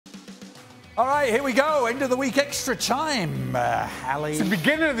All right, here we go. End of the week extra time. Ali. It's the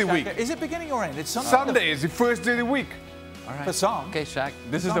beginning of the week. Is it beginning or end? It's Sunday is the first day of the week. All right. For some. Okay, Shaq.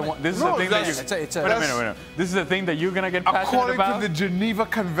 This is the one. This is the thing that you. Wait a minute. This is the thing that you're gonna get passionate about. According to the Geneva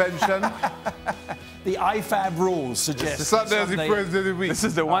Convention, the IFAB rules suggest Sunday is the first day of the week. This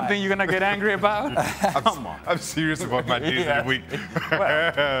is the one thing you're gonna get angry about. Come on. I'm serious about my days of the week.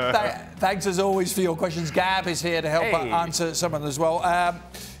 Well, thanks as always for your questions. Gab is here to help answer some of them as well.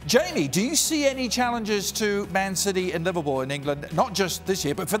 Jamie, do you see any challenges to Man City and Liverpool in England, not just this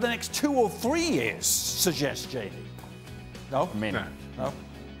year, but for the next 2 or 3 years, suggests Jamie? No? I mean, no?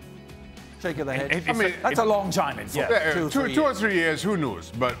 Shake of the head. I mean, that's a long time in football. Yeah, 2 or 3 years, who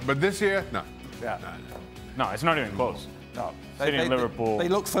knows? But this year, no. Yeah. No, it's not even close. No. City and Liverpool. They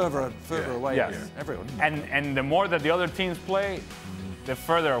look further away. Yes. Than everyone. And the more that the other teams play, the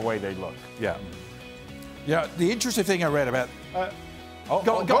further away they look. Yeah. Yeah. The interesting thing I read about.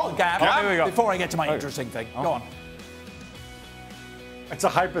 Go on, Gab. Here we go. Before I get to my interesting thing, go on. It's a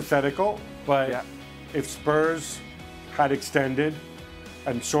hypothetical, but if Spurs had extended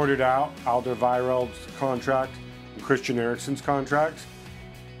and sorted out Alderweireld's contract and Christian Eriksen's contract,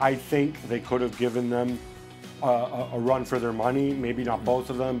 I think they could have given them a run for their money. Maybe not both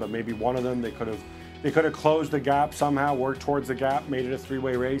of them, but maybe one of them. They could have closed the gap somehow, worked towards the gap, made it a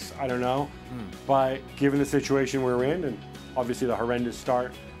 3-way race. I don't know. But given the situation we're in, and obviously the horrendous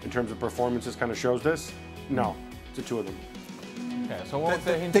start in terms of performances kind of shows this, no, it's the two of them. Okay, so what was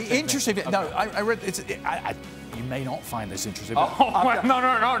the interesting thing? No, I read it's. You may not find this interesting. No,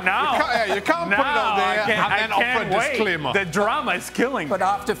 now. You can't put it out there and then offer a disclaimer. The drama is killing. But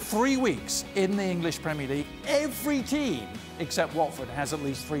after 3 weeks in the English Premier League, every team except Watford has at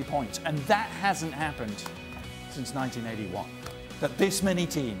least 3 points, and that hasn't happened since 1981. That this many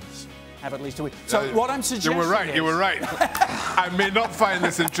teams have at least a win. So what I'm suggesting You were right. I may not find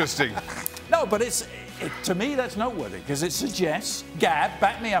this interesting. No, but to me, that's noteworthy because it suggests, Gab,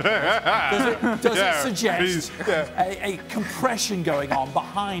 back me up. Does it suggest a compression going on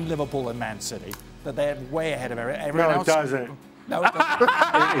behind Liverpool and Man City that they're way ahead of everyone else? No, it doesn't. No, it doesn't.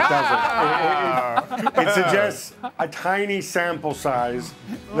 It doesn't. It suggests a tiny sample size.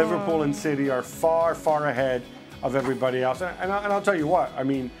 Liverpool and City are far, far ahead of everybody else. And I'll tell you what, I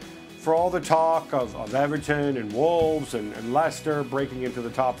mean, for all the talk of Everton and Wolves and Leicester breaking into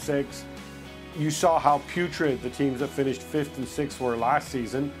the top 6, you saw how putrid the teams that finished 5th and 6th were last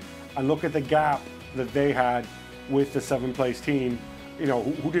season, and look at the gap that they had with the 7th place team,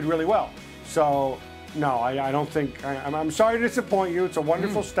 who did really well. So, no, I don't think. I'm sorry to disappoint you. It's a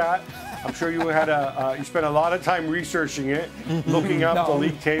wonderful stat. I'm sure you had you spent a lot of time researching it, looking up the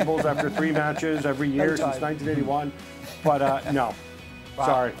league tables after 3 matches every year since 1981. But no,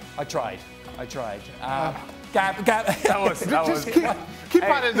 sorry. I tried. Gab, Keep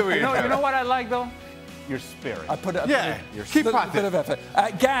on in the way. You know what I like though? Your spirit. I put it. Keep on a bit of effort.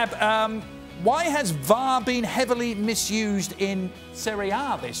 Gab, why has VAR been heavily misused in Serie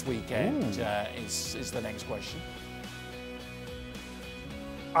A this weekend? Is the next question.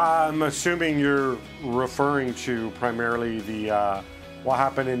 I'm assuming you're referring to primarily the what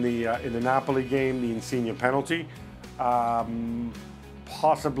happened in the Napoli game, the Insigne penalty,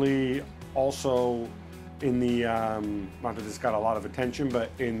 possibly also in the not that this got a lot of attention,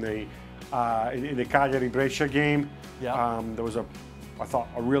 but in the Cagliari Brescia game, there was I thought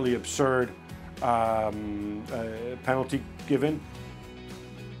a really absurd penalty given.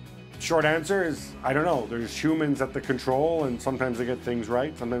 Short answer is I don't know. There's humans at the control, and sometimes they get things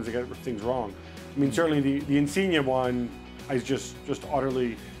right, sometimes they get things wrong. I mean, certainly the Insigne one is just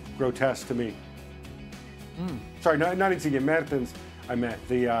utterly grotesque to me. Sorry, not Insigne, Mertens. I meant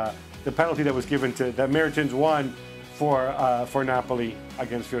the penalty that was given that Mertens won for Napoli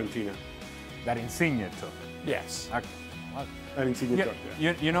against Fiorentina. That Insigne took. Yes. That Insigne took.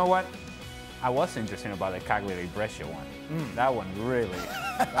 Yeah. You know what? I was interested about the Cagliari Brescia one. That one really.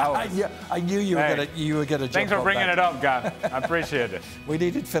 I knew you were gonna. Jump Thanks for bringing that. it up, Gab. I appreciate it. We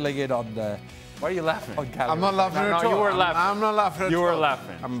needed filling in on the. Why are you laughing? On Cagliari. I'm not laughing at all. You were laughing. I'm not laughing at all. You were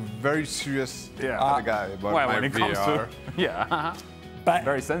laughing. I'm very serious the guy about my when it comes VAR. to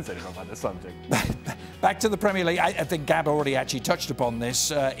very sensitive about the subject. Back to the Premier League. I think Gab already actually touched upon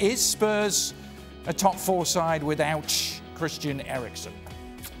this. Is Spurs a top 4 side without Christian Eriksen?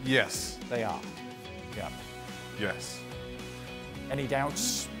 Yes. They are. Yeah. Yes. Any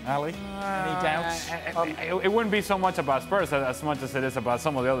doubts, Ali? Any doubts? It wouldn't be so much about Spurs as much as it is about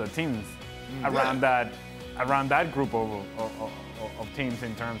some of the other teams around that group of teams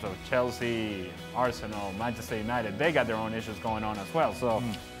in terms of Chelsea, Arsenal, Manchester United. They got their own issues going on as well. So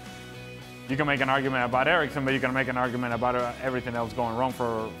you can make an argument about Eriksen, but you can make an argument about everything else going wrong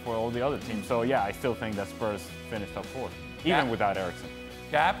for all the other teams. So yeah, I still think that Spurs finished top 4, even without Eriksen.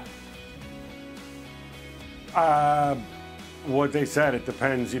 Gab? What they said, it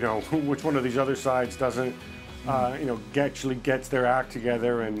depends, which one of these other sides doesn't, actually gets their act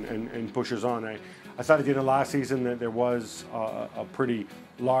together and pushes on. I thought at the end of last season that there was a pretty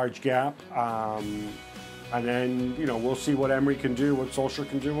large gap. And then, we'll see what Emery can do, what Solskjaer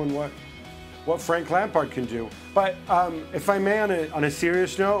can do, and what Frank Lampard can do. But if I may, on a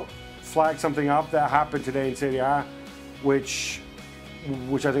serious note, flag something up that happened today in Serie A, which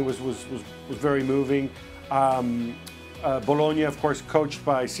I think was very moving. Bologna, of course, coached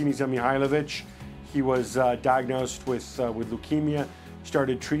by Sinisa Mihajlovic. He was diagnosed with leukemia,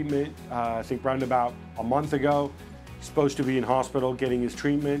 started treatment, I think, around about a month ago. Supposed to be in hospital getting his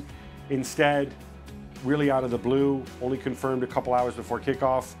treatment. Instead, really out of the blue, only confirmed a couple hours before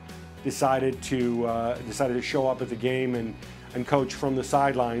kickoff, decided to show up at the game and coach from the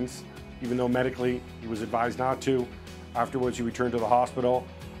sidelines, even though medically he was advised not to. Afterwards, he returned to the hospital.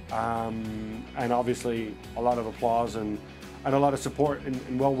 And obviously a lot of applause and a lot of support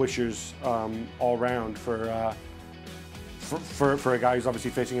and well-wishers all around for a guy who's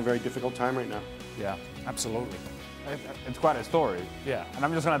obviously facing a very difficult time right now. Yeah, absolutely. It's quite a story. Yeah. And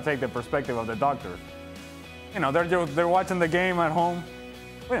I'm just going to take the perspective of the doctors. They're watching the game at home.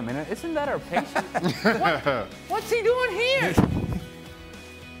 Wait a minute, isn't that our patient? What's he doing here?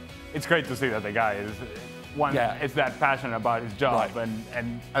 It's great to see that the guy is that passionate about his job,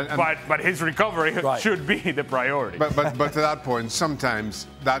 right. but his recovery should be the priority. But to that point, sometimes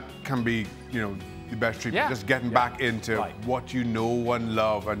that can be the best treatment. Just getting back into what you know and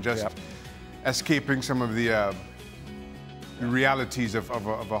love, and just escaping some of the realities of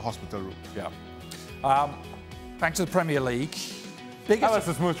a hospital room. Yeah. Back to the Premier League. That was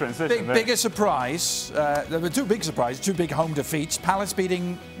a smooth transition. Bigger surprise. There were two big surprises, two big home defeats. Palace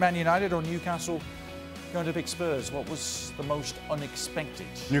beating Man United, or Newcastle going to big Spurs. What was the most unexpected?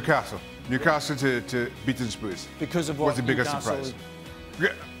 Newcastle to beating Spurs. Because of what? Was the biggest surprise.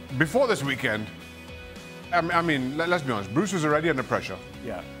 Before this weekend, I mean, let's be honest, Bruce was already under pressure.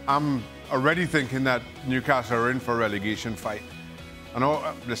 Yeah. I'm already thinking that Newcastle are in for a relegation fight. I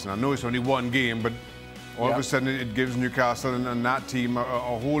know it's only one game, but all of a sudden it gives Newcastle and that team a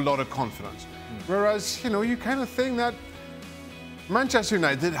whole lot of confidence. Whereas, you kind of think that Manchester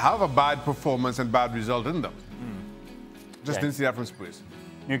United have a bad performance and bad result in them. Just didn't see that from Spurs.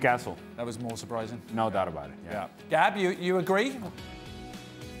 Newcastle. That was more surprising. No doubt about it. Yeah. Gab, you agree?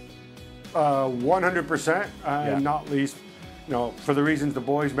 100%, and not least, for the reasons the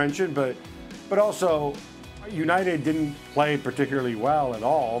boys mentioned, but also United didn't play particularly well at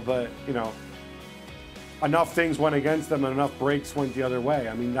all, but enough things went against them and enough breaks went the other way.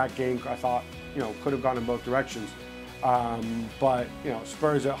 I mean, that game I thought could have gone in both directions, but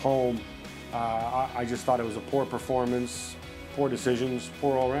Spurs at home, I just thought it was a poor performance, poor decisions,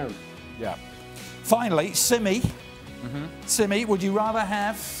 poor all around. Yeah. Finally, Simi. Simi, would you rather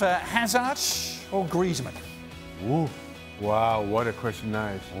have Hazard or Griezmann? Ooh. Wow, what a question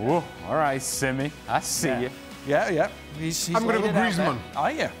that is. Ooh. All right, Simi. I see you. Yeah. He's I'm going to go Griezmann.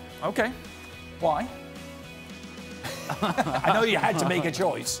 Are you? Okay. Why? I know you had to make a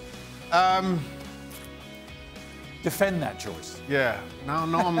choice. Defend that choice. Yeah. Now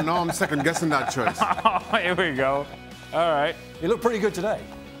I'm second guessing that choice. Here we go. All right. You look pretty good today.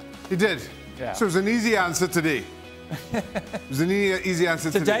 He did. Yeah. So it was an easy answer today. It was an easy answer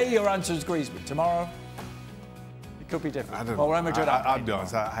today. Today your answer is Griezmann. Tomorrow it could be different. I don't know. I'll be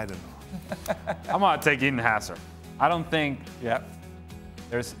honest. I don't know. I'm going to take Eden Hazard. I don't think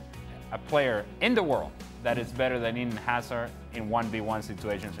there's a player in the world that is better than Eden Hazard in 1v1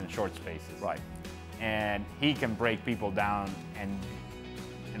 situations in short spaces. Right. And he can break people down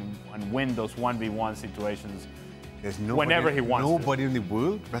and win those 1v1 situations whenever he wants to. Nobody in the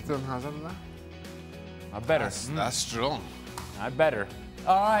world better than Hazard than that? Not better. That's strong. Not better.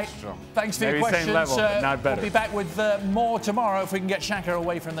 All right. Thanks for your questions. Same level, but not better. We'll be back with more tomorrow if we can get Shaka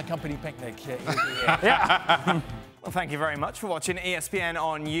away from the company picnic. Well, thank you very much for watching ESPN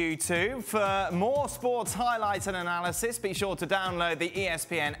on YouTube. For more sports highlights and analysis, be sure to download the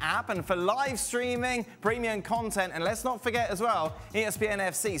ESPN app. And for live streaming, premium content, and let's not forget as well, ESPN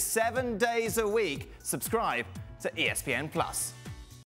FC 7 days a week. Subscribe to ESPN+.